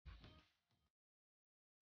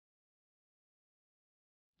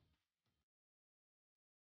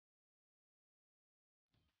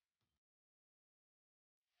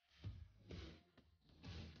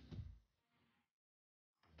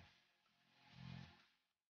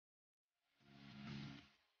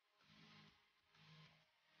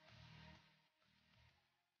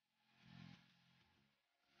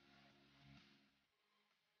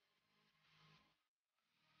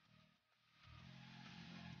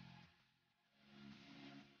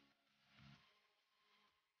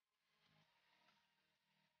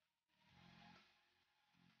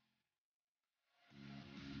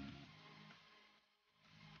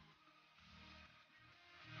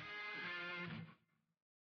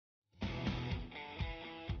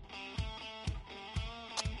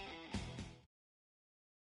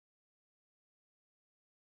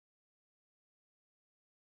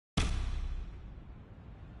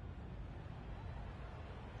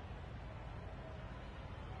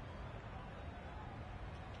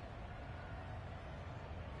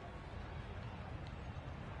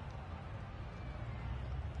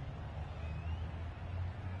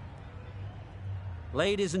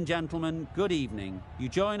Ladies and gentlemen, good evening. You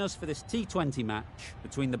join us for this T20 match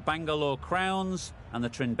between the Bangalore Crowns and the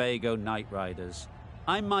Trinbago Knight Riders.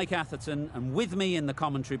 I'm Mike Atherton, and with me in the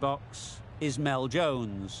commentary box is Mel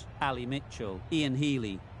Jones, Ali Mitchell, Ian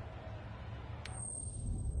Healy.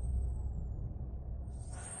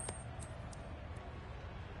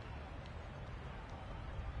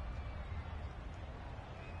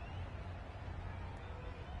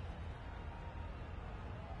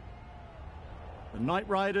 The Knight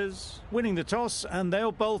Riders winning the toss, and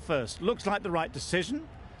they'll bowl first. Looks like the right decision.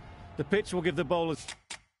 The pitch will give the bowlers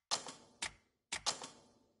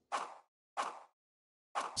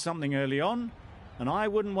something early on, and I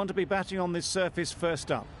wouldn't want to be batting on this surface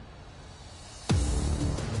first up.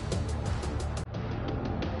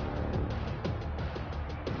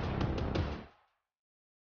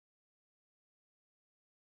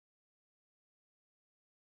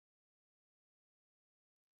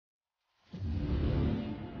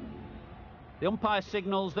 The umpire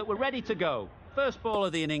signals that we're ready to go. First ball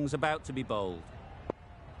of the innings about to be bowled.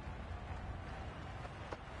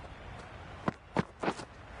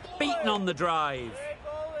 Beaten on the drive.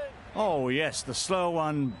 Oh yes, the slow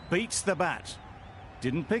one beats the bat.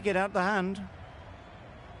 Didn't pick it out the hand.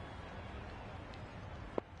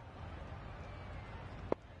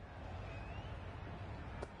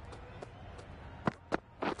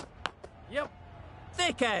 Yep.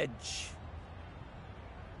 Thick edge.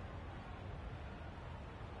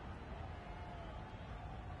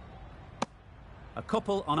 A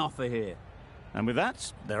couple on offer here. And with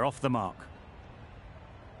that, they're off the mark.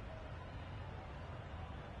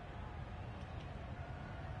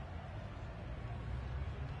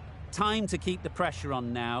 Time to keep the pressure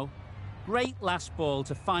on now. Great last ball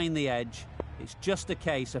to find the edge. It's just a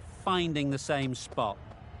case of finding the same spot.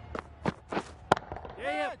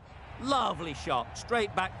 Yeah. Lovely shot,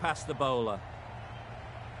 straight back past the bowler.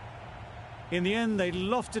 In the end, they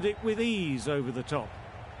lofted it with ease over the top.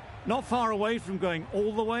 Not far away from going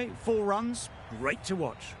all the way. 4 runs, great to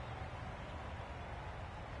watch.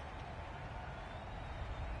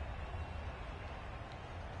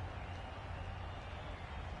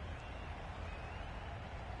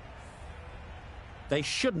 They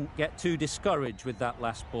shouldn't get too discouraged with that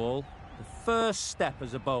last ball. The first step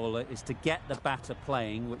as a bowler is to get the batter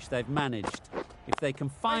playing, which they've managed. If they can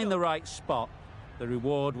find the right spot, the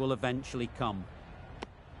reward will eventually come.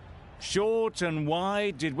 Short and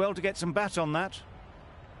wide, did well to get some bat on that.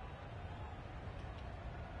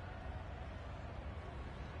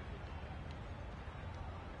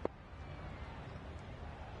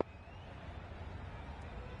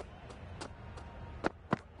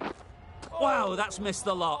 Wow, that's missed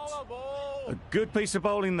the lot. A good piece of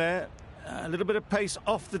bowling there. A little bit of pace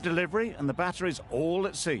off the delivery, and the batter is all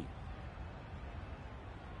at sea.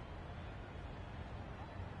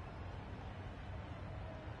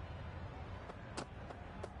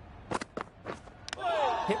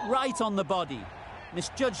 Hit right on the body.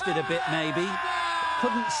 Misjudged it a bit, maybe.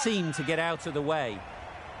 Couldn't seem to get out of the way.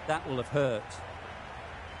 That will have hurt.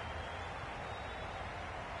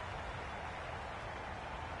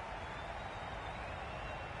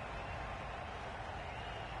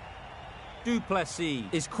 Du Plessis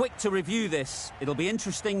is quick to review this. It'll be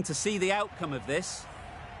interesting to see the outcome of this.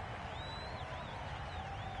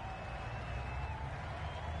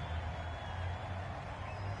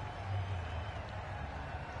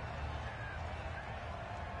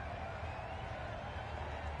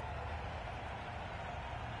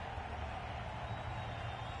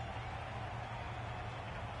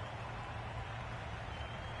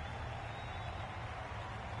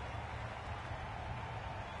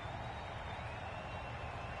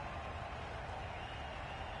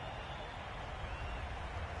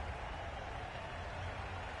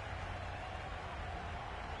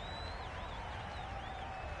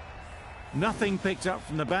 Nothing picked up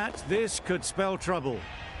from the bat. This could spell trouble.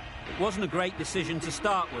 It wasn't a great decision to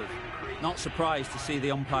start with. Not surprised to see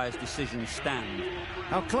the umpire's decision stand.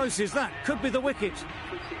 How close is that? Could be the wicket.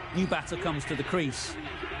 New batter comes to the crease.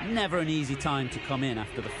 Never an easy time to come in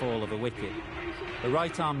after the fall of a wicket. The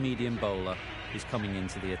right-arm medium bowler is coming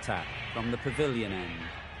into the attack from the pavilion end.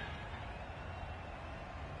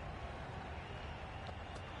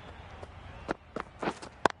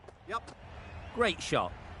 Yep. Great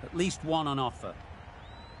shot. At least one on offer.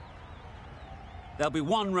 There'll be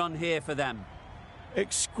 1 run here for them.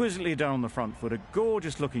 Exquisitely done on the front foot. A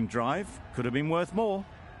gorgeous looking drive. Could have been worth more.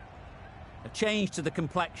 A change to the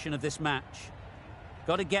complexion of this match.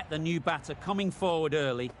 Got to get the new batter coming forward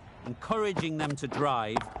early, encouraging them to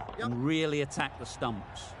drive and really attack the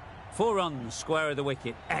stumps. 4 runs, square of the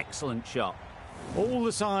wicket. Excellent shot. All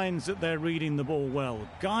the signs that they're reading the ball well.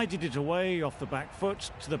 Guided it away off the back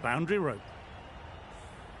foot to the boundary rope.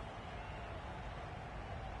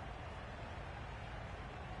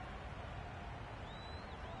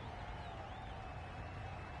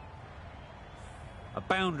 A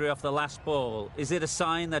boundary off the last ball. Is it a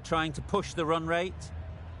sign they're trying to push the run rate?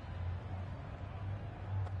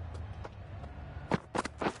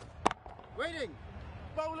 Waiting!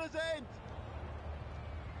 Bowler's end!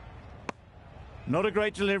 Not a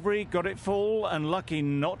great delivery, got it full and lucky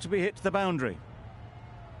not to be hit to the boundary.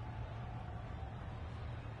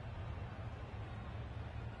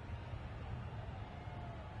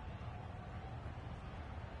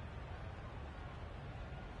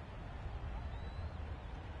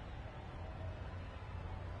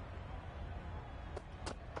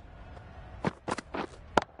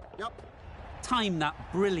 Yep. Timed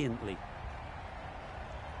that brilliantly.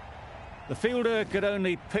 The fielder could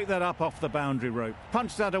only pick that up off the boundary rope.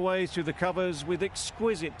 Punched that away through the covers with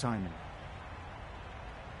exquisite timing.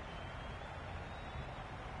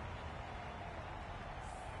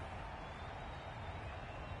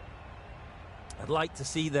 I'd like to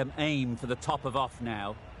see them aim for the top of off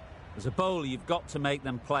now. As a bowler, you've got to make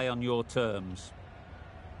them play on your terms.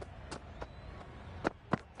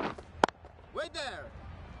 Wait there!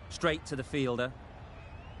 Straight to the fielder.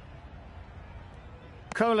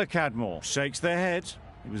 Kohler Cadmore shakes their head.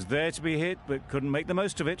 He was there to be hit, but couldn't make the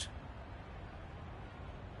most of it.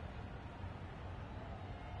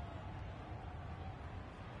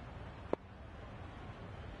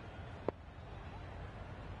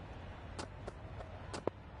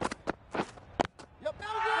 Yep.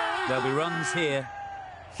 There'll be runs here.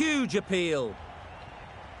 Huge appeal.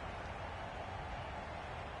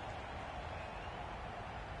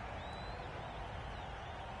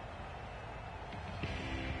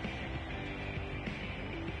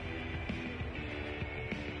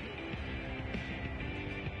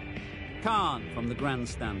 Khan from the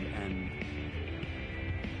grandstand end.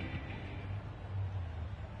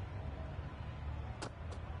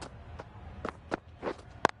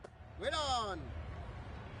 Wait on!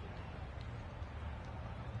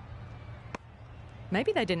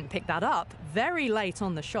 Maybe they didn't pick that up. Very late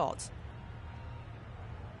on the shot.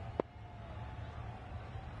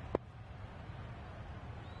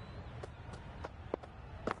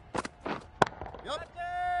 Yep.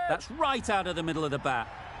 That's right out of the middle of the bat.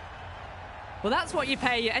 Well, that's what you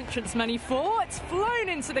pay your entrance money for. It's flown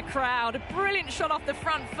into the crowd. A brilliant shot off the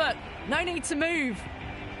front foot. No need to move.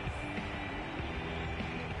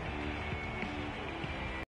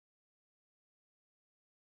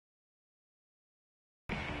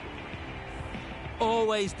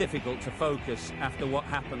 Always difficult to focus after what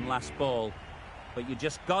happened last ball, but you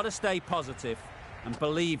just got to stay positive and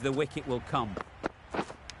believe the wicket will come.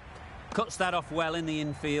 Cuts that off well in the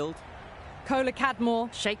infield. Kohler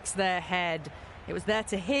Cadmore shakes their head. It was there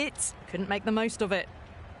to hit, couldn't make the most of it.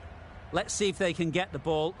 Let's see if they can get the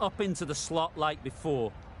ball up into the slot like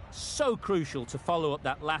before. So crucial to follow up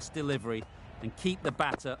that last delivery and keep the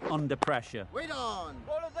batter under pressure. Wait on!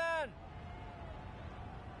 Bowler's end!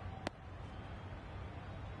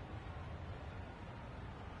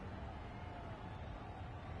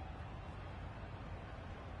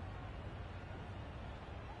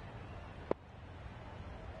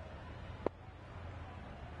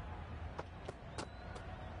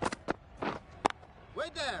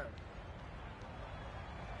 Wait there!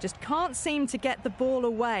 Just can't seem to get the ball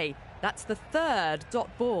away. That's the third dot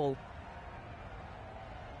ball.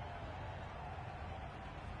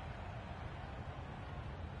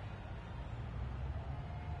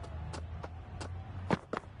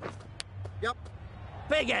 Yep.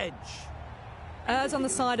 Big edge! Errs on the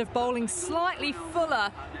side of bowling slightly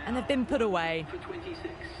fuller, and they've been put away.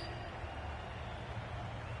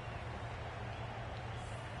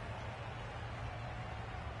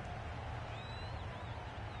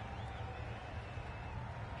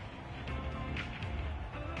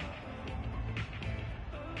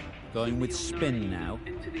 Going with spin now.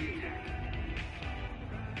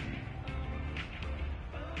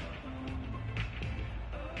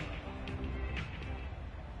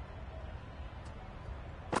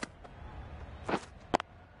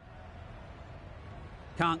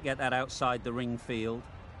 Can't get that outside the ring field.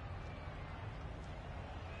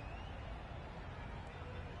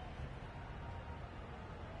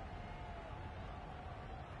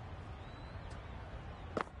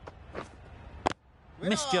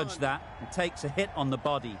 Misjudged that and takes a hit on the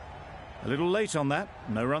body. A little late on that,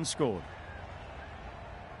 no run scored.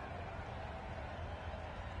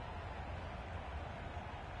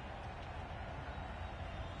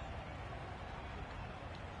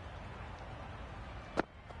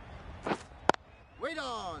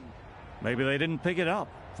 Maybe they didn't pick it up.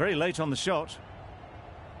 Very late on the shot.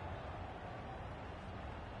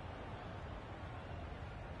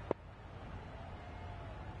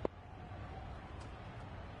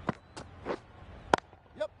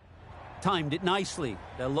 Yep. Timed it nicely.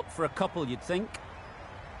 They'll look for a couple, you'd think.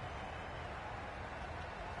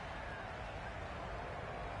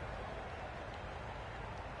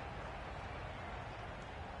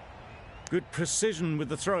 Good precision with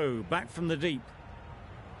the throw, back from the deep.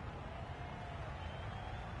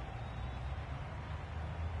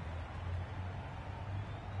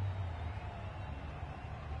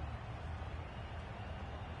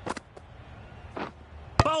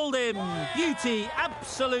 Bowled him! Beauty,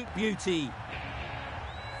 absolute beauty.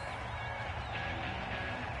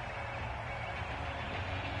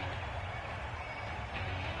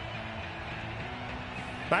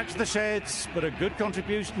 Back to the sheds, but a good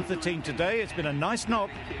contribution to the team today. It's been a nice knock.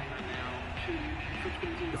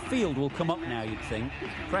 The field will come up now, you'd think.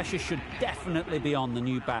 Pressure should definitely be on the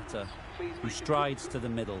new batter, who strides to the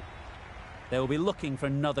middle. They will be looking for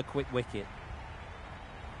another quick wicket.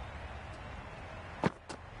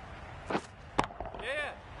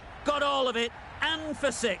 Got all of it, and for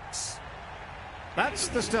 6. That's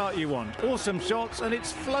the start you want. Awesome shots, and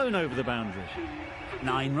it's flown over the boundary.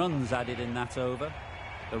 9 runs added in that over.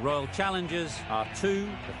 The Royal Challengers are 2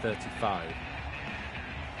 for 35.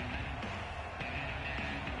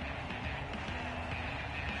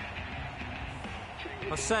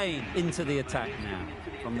 Hussain into the attack now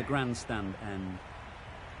from the grandstand end.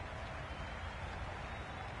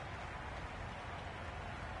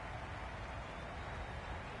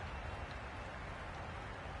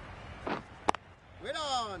 Wait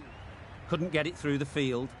on. Couldn't get it through the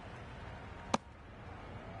field.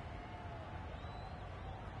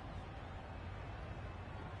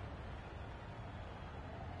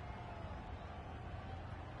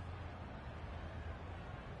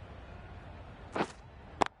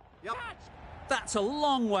 Yep. That's a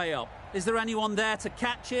long way up. Is there anyone there to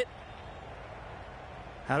catch it?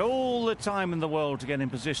 Had all the time in the world to get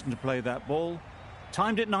in position to play that ball.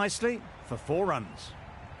 Timed it nicely for 4 runs.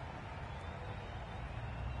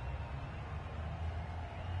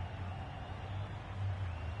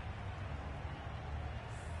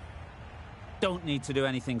 Don't need to do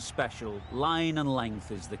anything special. Line and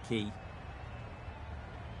length is the key.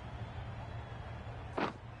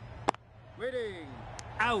 Waiting.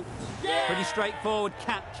 Out. Yeah! Pretty straightforward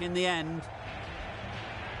catch in the end.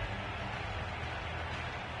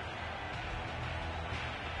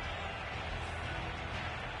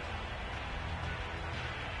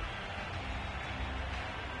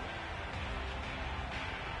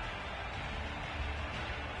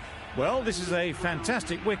 Well, this is a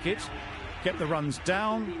fantastic wicket. Kept the runs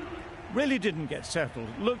down. Really didn't get settled.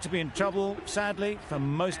 Looked to be in trouble, sadly, for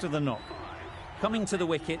most of the knock. Coming to the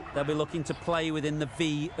wicket, they'll be looking to play within the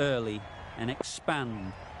V early and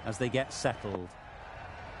expand as they get settled.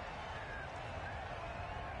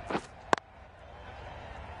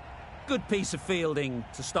 Good piece of fielding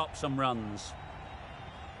to stop some runs.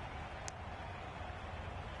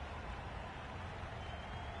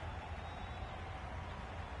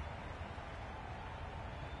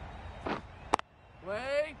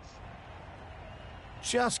 Wait.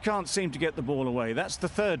 Just can't seem to get the ball away. That's the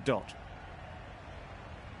 3rd dot.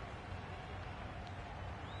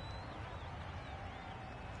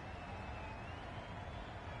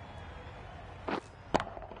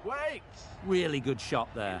 Wait. Really good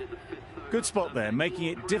shot there. Good spot there, making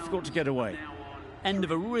it difficult to get away. End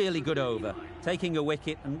of a really good over, taking a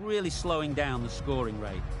wicket and really slowing down the scoring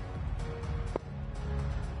rate.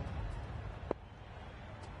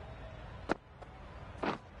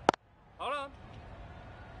 Hold on.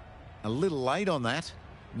 A little late on that.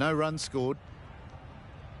 No runs scored.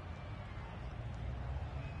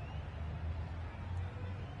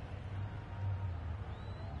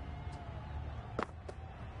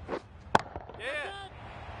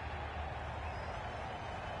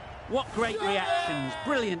 What great reactions.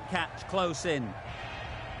 Brilliant catch close in.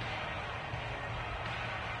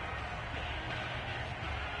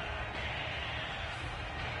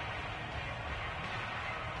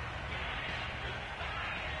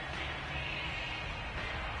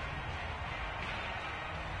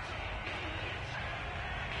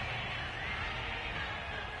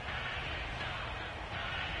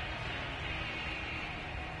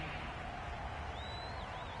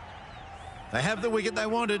 They have the wicket they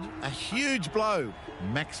wanted. A huge blow.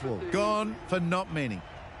 Maxwell gone for not many.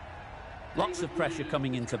 Lots of pressure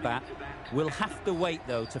coming into bat. Will have to wait,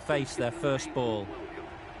 though, to face their first ball.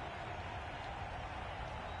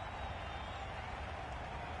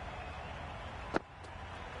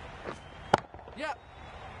 Yep.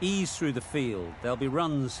 Ease through the field. There'll be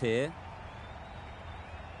runs here.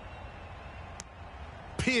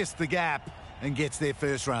 Pierced the gap and gets their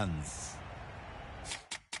first runs.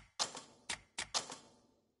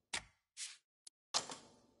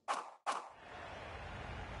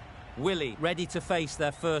 Willie ready to face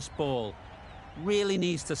their first ball. Really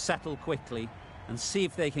needs to settle quickly and see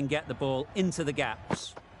if they can get the ball into the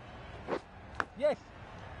gaps. Yes.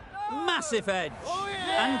 Massive edge. Oh,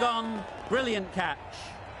 yeah. And gone. Brilliant catch.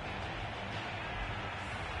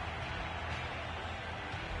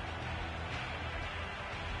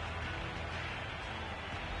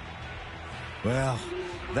 Well,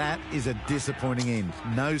 that is a disappointing end.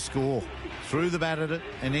 No score. Threw the bat at it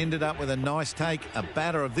and ended up with a nice take. A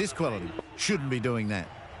batter of this quality shouldn't be doing that.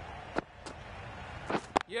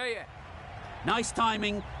 Yeah, yeah. Nice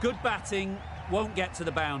timing, good batting, won't get to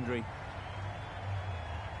the boundary.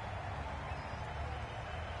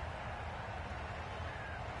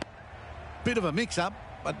 Bit of a mix-up,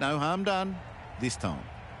 but no harm done this time.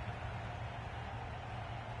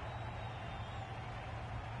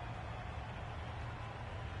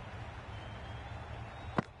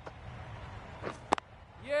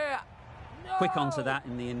 Yeah. No. Quick onto that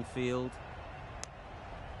in the infield.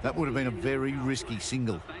 That would have been a very risky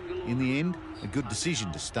single. In the end, a good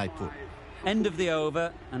decision to stay put. End of the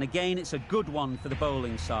over, and again it's a good one for the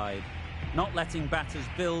bowling side. Not letting batters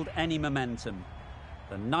build any momentum.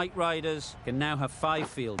 The Knight Riders can now have 5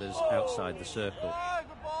 fielders outside the circle.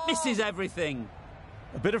 Misses everything.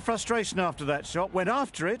 A bit of frustration after that shot. Went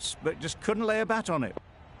after it, but just couldn't lay a bat on it.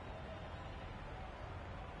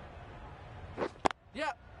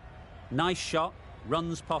 Yep. Nice shot,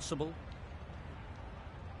 runs possible.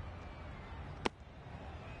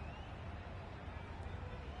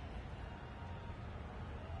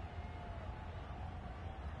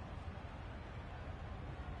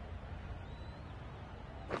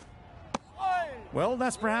 Well,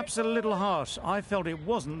 that's perhaps a little harsh. I felt it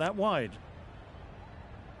wasn't that wide.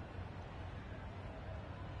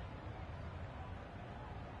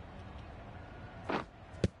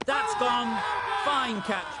 That's gone. Fine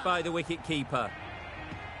catch by the wicket-keeper.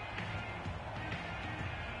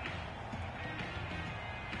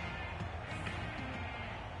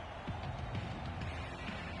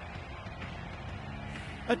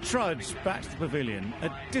 A trudge back to the pavilion.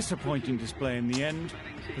 A disappointing display in the end.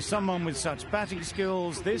 For someone with such batting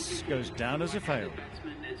skills, this goes down as a fail.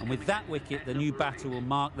 And with that wicket, the new batter will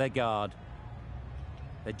mark their guard.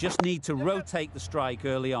 They just need to rotate the strike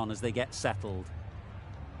early on as they get settled.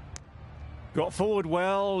 Got forward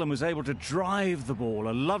well and was able to drive the ball.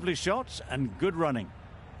 A lovely shot and good running.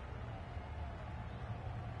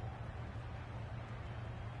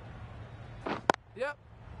 Yep.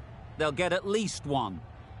 They'll get at least one.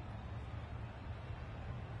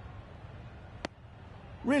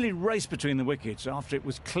 Really raced between the wickets after it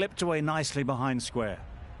was clipped away nicely behind square.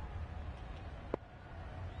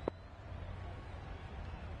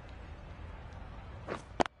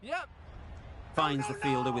 Yep. Finds the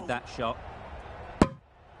fielder with that shot.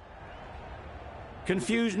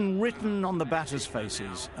 Confusion written on the batters'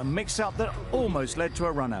 faces. A mix-up that almost led to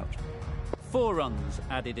a run-out. 4 runs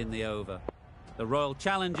added in the over. The Royal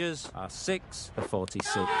Challengers are 6 for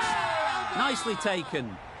 46. Nicely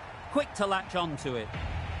taken. Quick to latch onto it.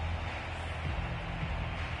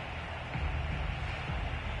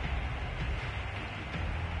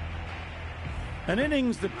 An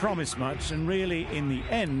innings that promised much and really, in the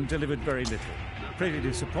end, delivered very little. Pretty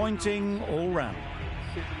disappointing all round.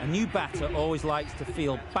 A new batter always likes to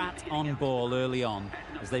feel bat on ball early on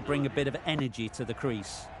as they bring a bit of energy to the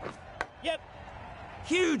crease. Yep.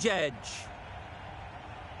 Huge edge.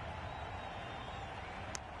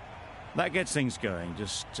 That gets things going.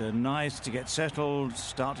 Just nice to get settled,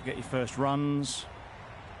 start to get your first runs.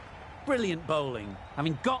 Brilliant bowling.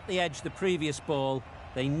 Having got the edge the previous ball,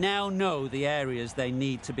 they now know the areas they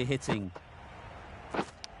need to be hitting.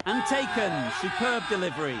 And taken. Superb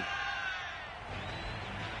delivery.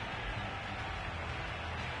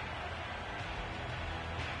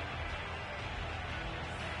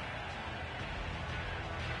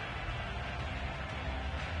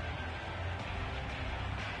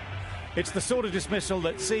 It's the sort of dismissal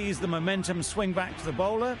that sees the momentum swing back to the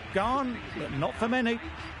bowler. Gone, but not for many.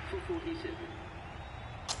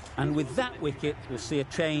 And with that wicket, we'll see a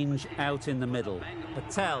change out in the middle.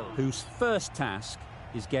 Patel, whose first task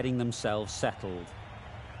is getting themselves settled.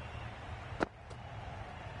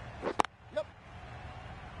 Yep.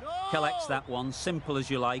 No. Collects that one, simple as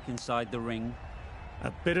you like, inside the ring.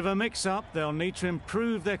 A bit of a mix-up. They'll need to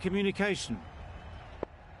improve their communication.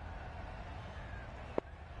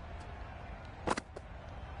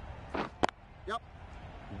 Yep.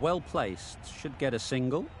 Well placed. Should get a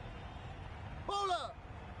single. Bowler.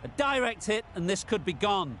 A direct hit, and this could be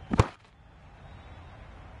gone.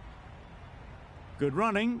 Good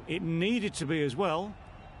running. It needed to be as well.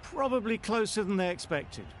 Probably closer than they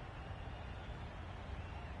expected.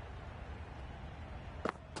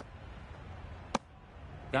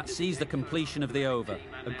 That sees the completion of the over.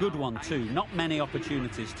 A good one too. Not many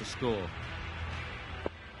opportunities to score.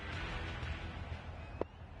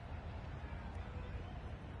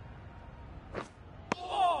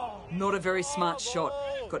 Not a very smart shot.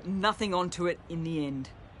 Got nothing onto it in the end.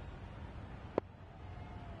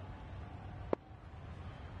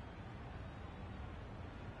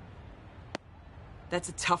 That's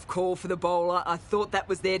a tough call for the bowler. I thought that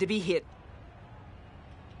was there to be hit.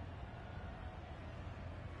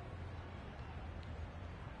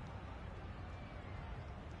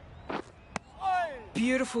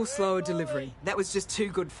 Beautiful slower delivery. That was just too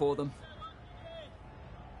good for them.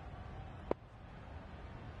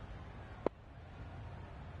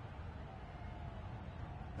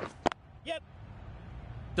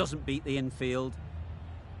 Doesn't beat the infield.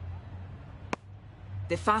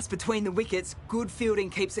 They're fast between the wickets. Good fielding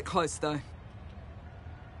keeps it close, though.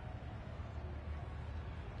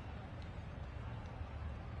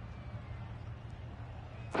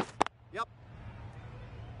 Yep.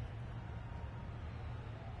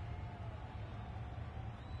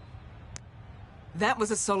 That was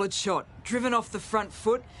a solid shot. Driven off the front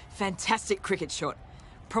foot. Fantastic cricket shot.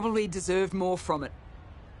 Probably deserved more from it.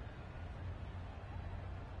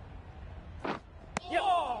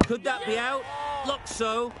 Could that be out? Looks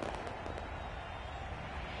so.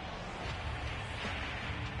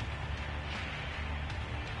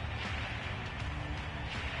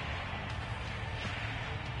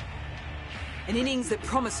 An innings that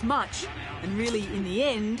promised much, and really, in the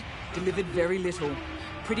end, delivered very little.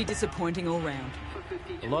 Pretty disappointing all round.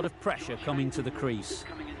 A lot of pressure coming to the crease.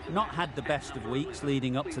 Not had the best of weeks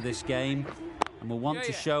leading up to this game, and will want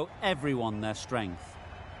to show everyone their strength.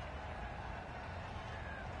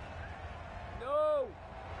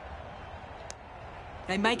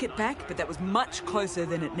 They make it back, but that was much closer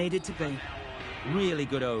than it needed to be. Really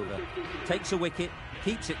good over. Takes a wicket,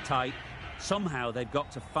 keeps it tight. Somehow they've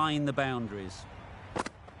got to find the boundaries.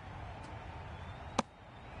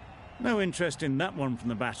 No interest in that one from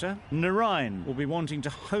the batter. Narayan will be wanting to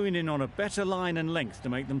hone in on a better line and length to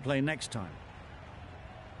make them play next time.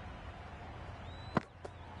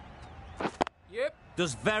 Yep.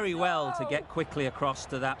 Does very well to get quickly across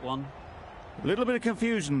to that one. A little bit of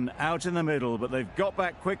confusion out in the middle, but they've got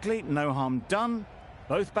back quickly. No harm done.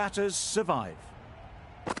 Both batters survive.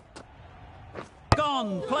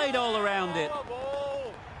 Gone! Played all around it.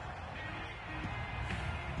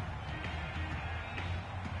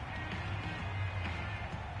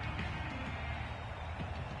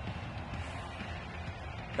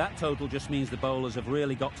 That total just means the bowlers have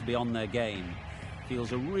really got to be on their game.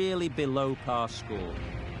 Feels a really below par score.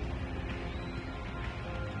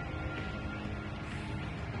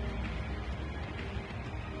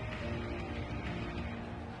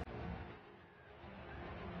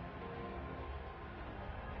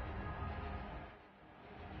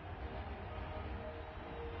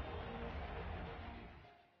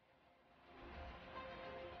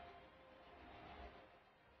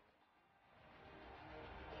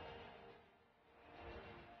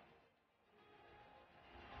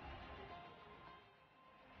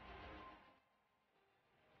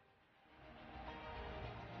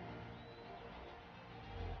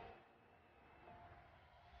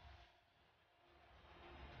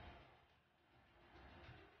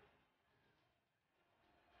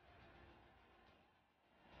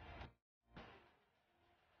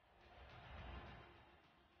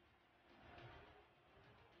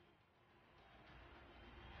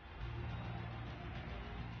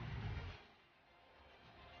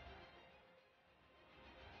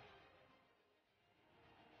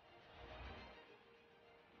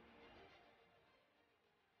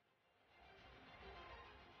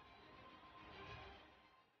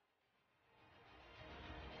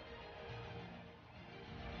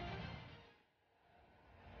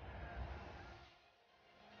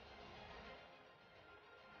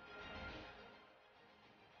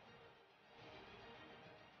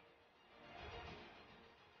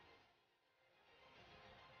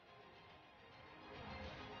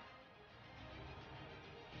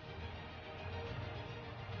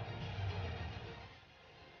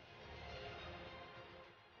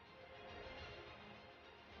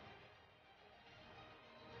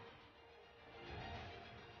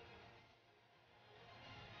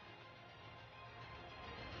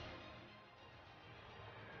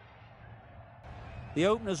 The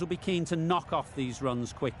openers will be keen to knock off these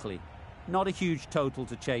runs quickly. Not a huge total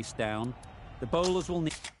to chase down. The bowlers will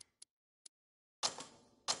need...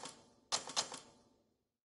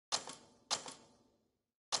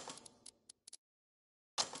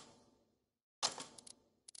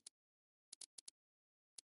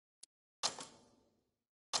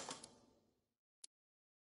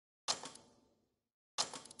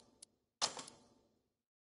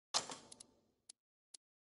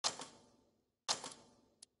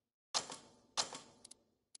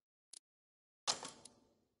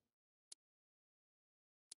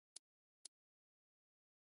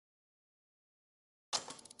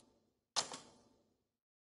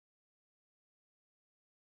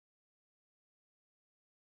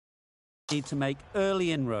 need to make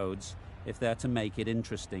early inroads if they're to make it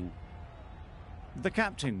interesting. The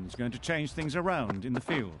captain's going to change things around in the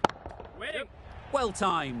field. Yep. Well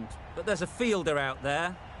timed, but there's a fielder out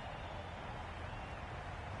there.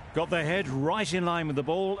 Got their head right in line with the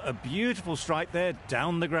ball. A beautiful strike there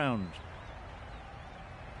down the ground.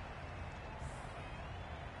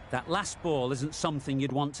 That last ball isn't something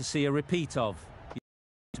you'd want to see a repeat of. You'd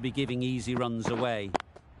to be giving easy runs away.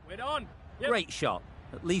 We're on. Yep. Great shot.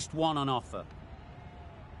 At least one on offer.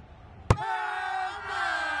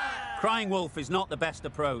 Crying wolf is not the best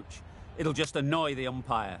approach. It'll just annoy the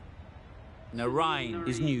umpire. Narine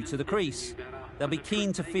is new to the crease. They'll be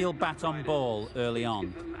keen to field bat on ball early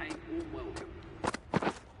on.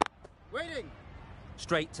 Waiting.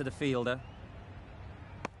 Straight to the fielder.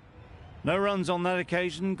 No runs on that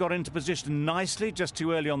occasion. Got into position nicely, just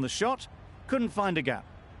too early on the shot. Couldn't find a gap.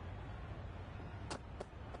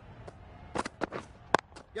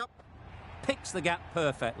 Yep. Picks the gap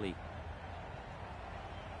perfectly.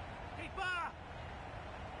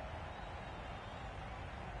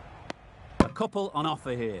 A couple on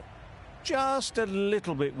offer here. Just a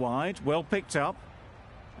little bit wide. Well picked up.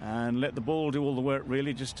 And let the ball do all the work,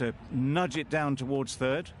 really, just to nudge it down towards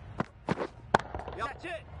third. Yep. That's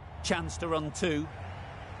it. Chance to run two.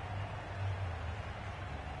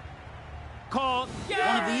 Caught.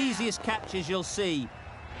 Yeah! One of the easiest catches you'll see.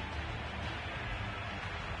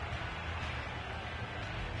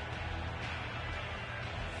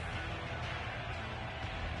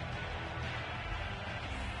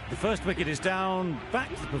 The first wicket is down,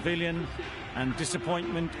 back to the pavilion, and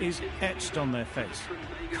disappointment is etched on their face.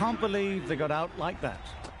 Can't believe they got out like that.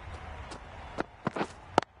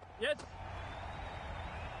 Yes.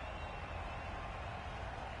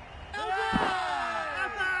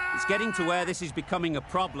 It's getting to where this is becoming a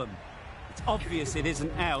problem. It's obvious it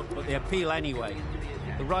isn't out, but they appeal anyway.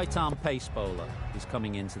 The right-arm pace bowler is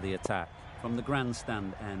coming into the attack from the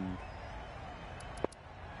grandstand end.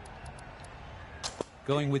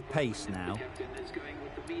 Going with pace now.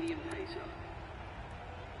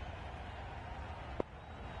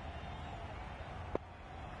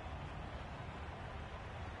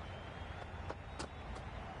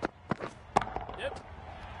 Yep.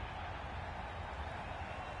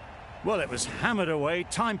 Well, it was hammered away,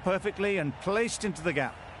 timed perfectly, and placed into the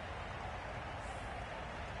gap.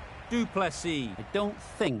 Duplessis, I don't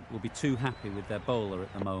think, will be too happy with their bowler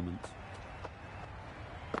at the moment.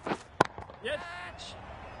 Yes.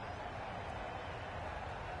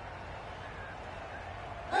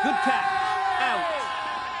 Good catch. Out.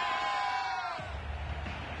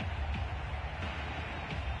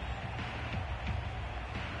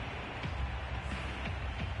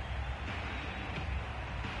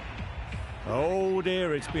 Oh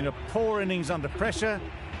dear, it's been a poor innings under pressure,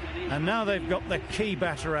 and now they've got the key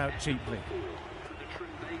batter out cheaply.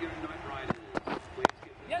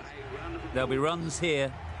 Yes. There'll be runs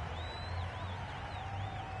here.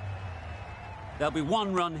 There'll be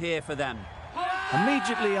one run here for them.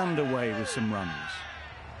 Immediately underway with some runs.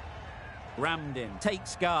 Rammed in,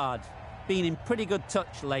 takes guard. Been in pretty good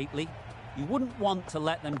touch lately. You wouldn't want to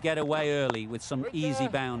let them get away early with some easy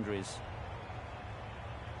boundaries.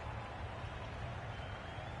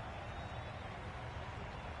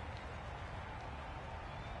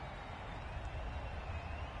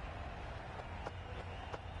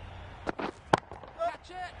 Catch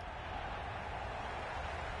it.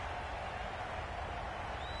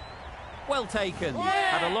 Well taken.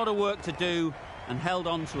 Had a lot of work to do and held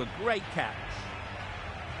on to a great catch.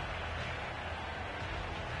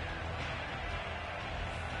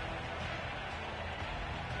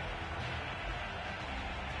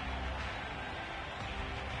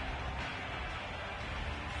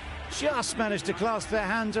 Just managed to clasp their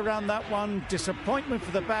hands around that one. Disappointment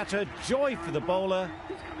for the batter, joy for the bowler.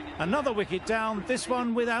 Another wicket down, this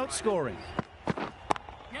one without scoring.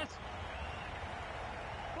 Yes.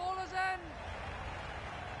 Ballers in.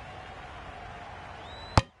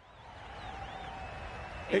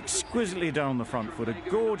 Exquisitely done on the front foot. A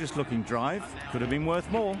gorgeous looking drive. Could have been worth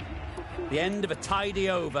more. The end of a tidy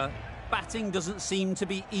over. Batting doesn't seem to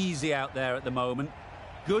be easy out there at the moment.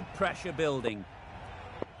 Good pressure building.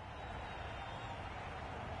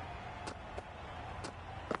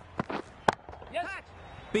 Yes.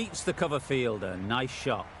 Beats the cover fielder. Nice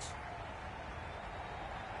shot.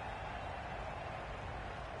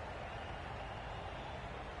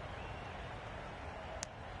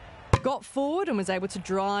 Got forward and was able to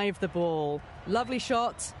drive the ball. Lovely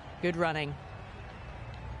shot, good running.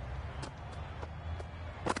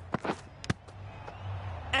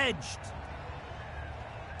 Edged.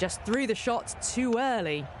 Just threw the shot too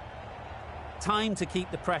early. Time to keep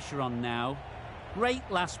the pressure on now. Great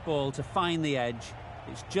last ball to find the edge.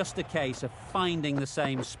 It's just a case of finding the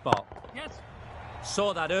same spot. Yes.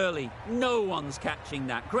 Saw that early. No one's catching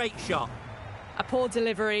that. Great shot. A poor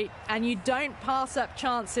delivery, and you don't pass up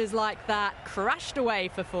chances like that. Crashed away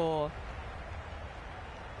for 4.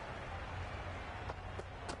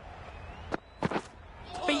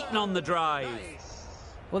 Beaten on the drive.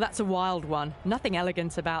 Well, that's a wild one. Nothing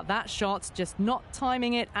elegant about that shot, just not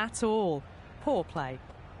timing it at all. Poor play.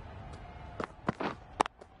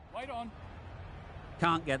 Right on.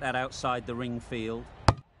 Can't get that outside the ring field.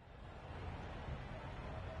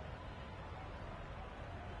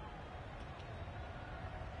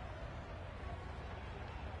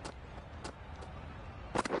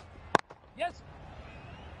 Yes.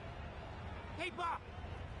 Keeper.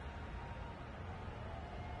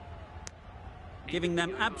 Giving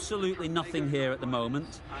them absolutely nothing here at the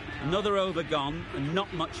moment. Another over gone and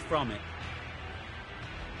not much from it.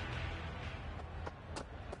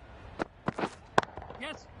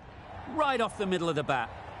 Yes. Right off the middle of the bat.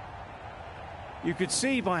 You could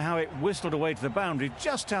see by how it whistled away to the boundary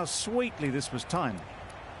just how sweetly this was timed.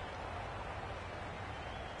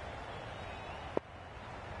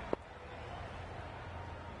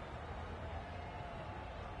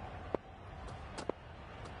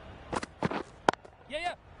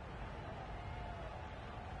 Yeah.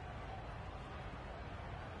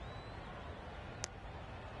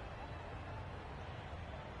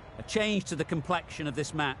 A change to the complexion of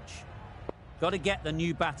this match. Got to get the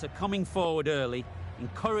new batter coming forward early,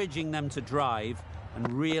 encouraging them to drive and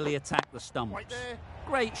really attack the stumps. Right there.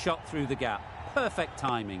 Great shot through the gap. Perfect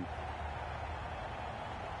timing.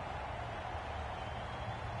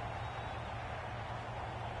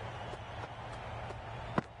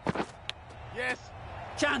 Yes.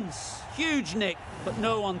 Chance. Huge nick, but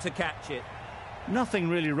no one to catch it. Nothing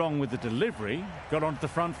really wrong with the delivery. Got onto the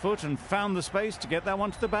front foot and found the space to get that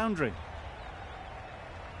one to the boundary.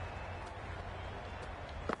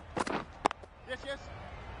 Yes.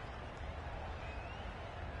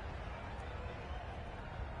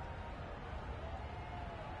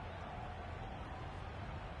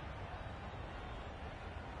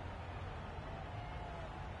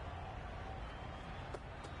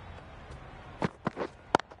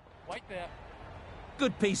 Right there.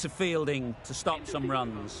 Good piece of fielding to stop some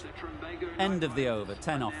runs. End of the over,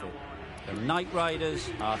 10 off it. The Knight Riders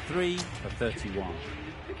are 3 for 31.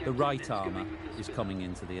 The right armour is coming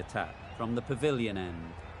into the attack from the pavilion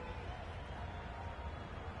end.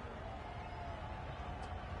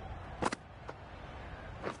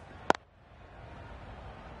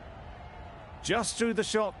 Just threw the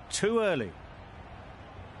shot too early.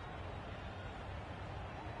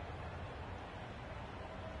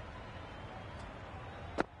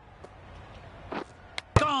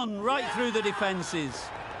 Gone right through the defences.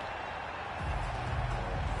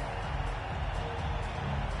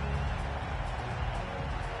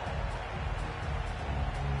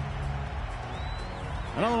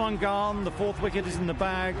 Another one gone. The 4th wicket is in the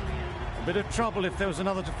bag. A bit of trouble if there was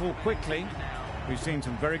another to fall quickly. We've seen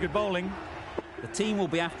some very good bowling. The team will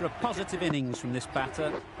be after a positive innings from this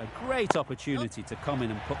batter. A great opportunity to come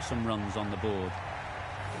in and put some runs on the board.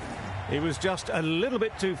 It was just a little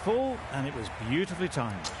bit too full, and it was beautifully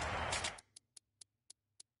timed.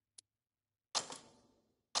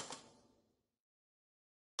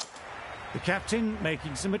 The captain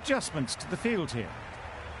making some adjustments to the field here.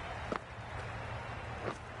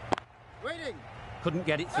 Waiting. Couldn't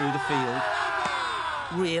get it through the field.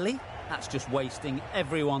 Really? That's just wasting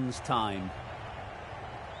everyone's time.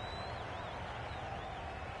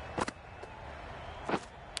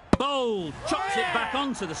 Bowl chops it back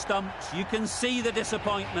onto the stumps. You can see the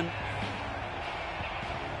disappointment.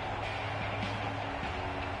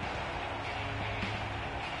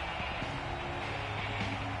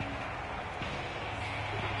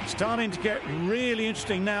 Starting to get really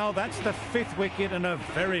interesting now. That's the 5th wicket, and a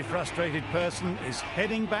very frustrated person is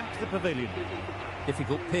heading back to the pavilion.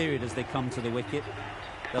 Difficult period as they come to the wicket.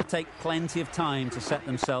 They'll take plenty of time to set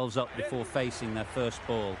themselves up before facing their first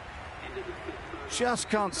ball. Just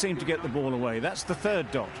can't seem to get the ball away. That's the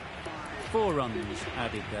third dot. 4 runs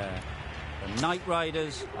added there. The Night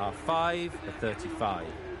Riders are 5 for 35.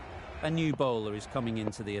 A new bowler is coming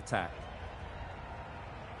into the attack.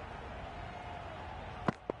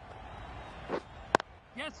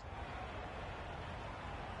 Yes.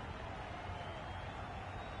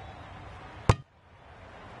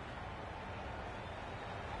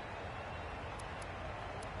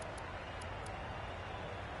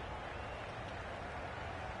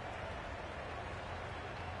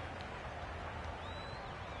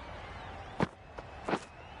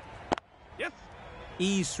 Yes.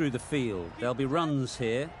 Ease through the field. There'll be runs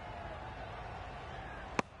here.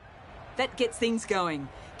 That gets things going.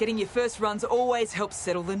 Getting your first runs always helps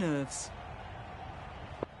settle the nerves.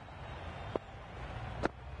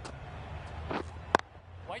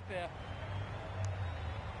 White there.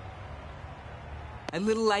 A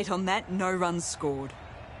little late on that, no runs scored.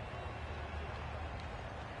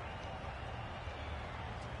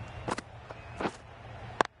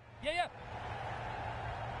 Yeah, yeah.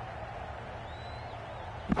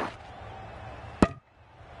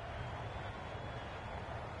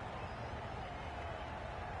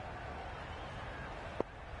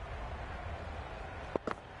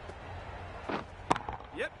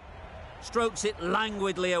 Yep. Strokes it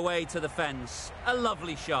languidly away to the fence. A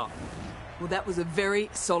lovely shot. Well, that was a very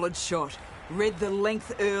solid shot. Read the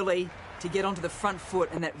length early to get onto the front foot,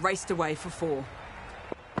 and that raced away for 4.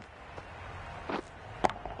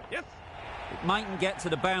 Yes. It mightn't get to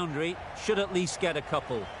the boundary. Should at least get a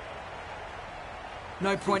couple.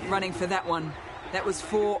 No point running for that one. That was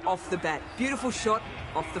 4 off the bat. Beautiful shot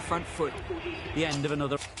off the front foot. The end of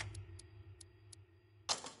another.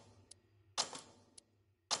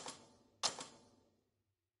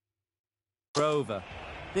 Over.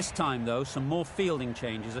 This time, though, some more fielding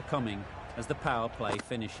changes are coming as the power play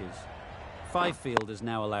finishes. 5 fielders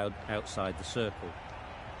now allowed outside the circle.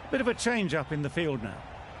 Bit of a change up in the field now.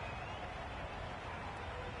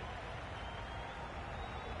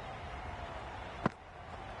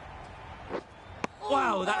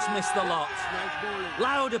 Wow, that's missed the lot.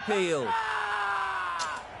 Loud appeal.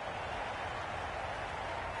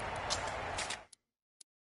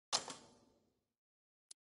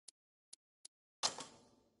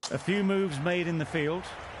 A few moves made in the field.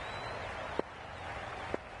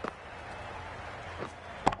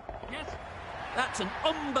 Yes. That's an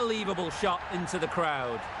unbelievable shot into the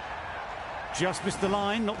crowd. Just missed the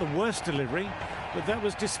line, not the worst delivery, but that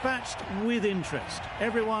was dispatched with interest.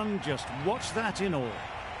 Everyone just watched that in awe.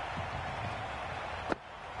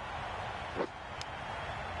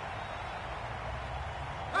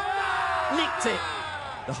 Nicked it.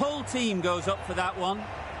 The whole team goes up for that one.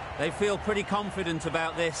 They feel pretty confident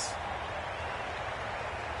about this.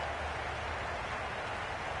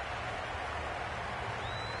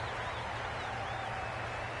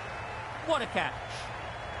 What a catch.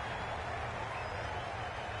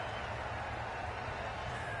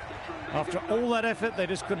 After all that effort, they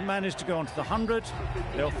just couldn't manage to go onto the 100.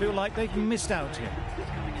 They'll feel like they've missed out here.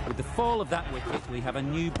 With the fall of that wicket, we have a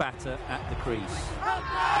new batter at the crease.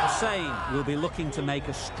 Hussain will be looking to make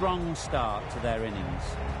a strong start to their innings.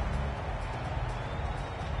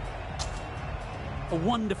 A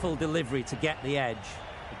wonderful delivery to get the edge.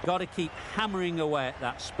 You've got to keep hammering away at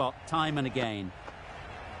that spot time and again.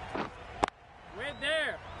 Right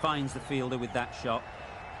there. Finds the fielder with that shot.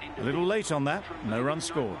 A little late on that, no run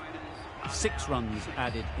scored. 6 runs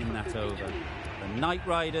added in that over. The Night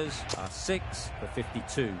Riders are 6 for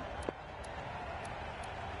 52.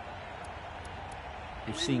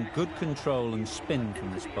 We've seen good control and spin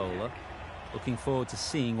from this bowler. Looking forward to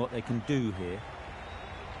seeing what they can do here.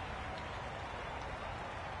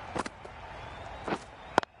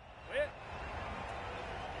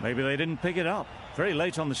 Maybe they didn't pick it up. Very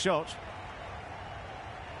late on the shot.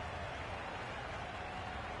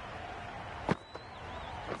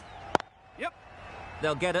 Yep.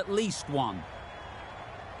 They'll get at least 1.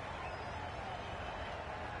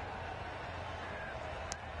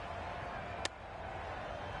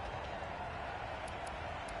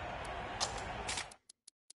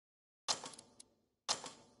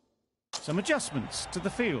 Some adjustments to the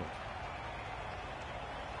field.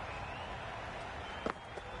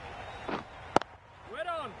 Right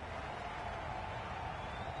on.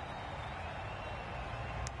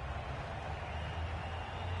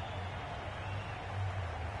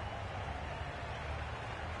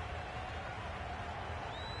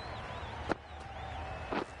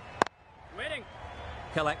 Waiting.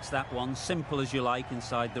 Collects that one, simple as you like,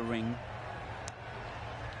 inside the ring.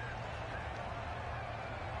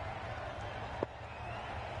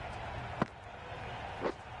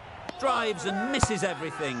 drives and misses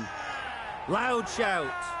everything. Loud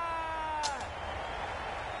shout.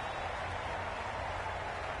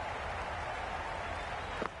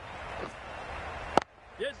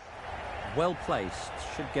 Yes. Well placed,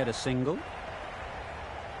 should get a single.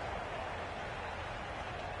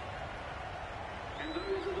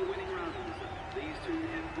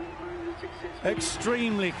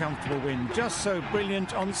 Extremely comfortable win, just so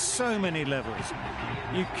brilliant on so many levels.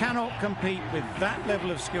 You cannot compete with that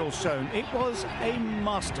level of skill shown. It was a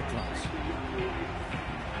masterclass.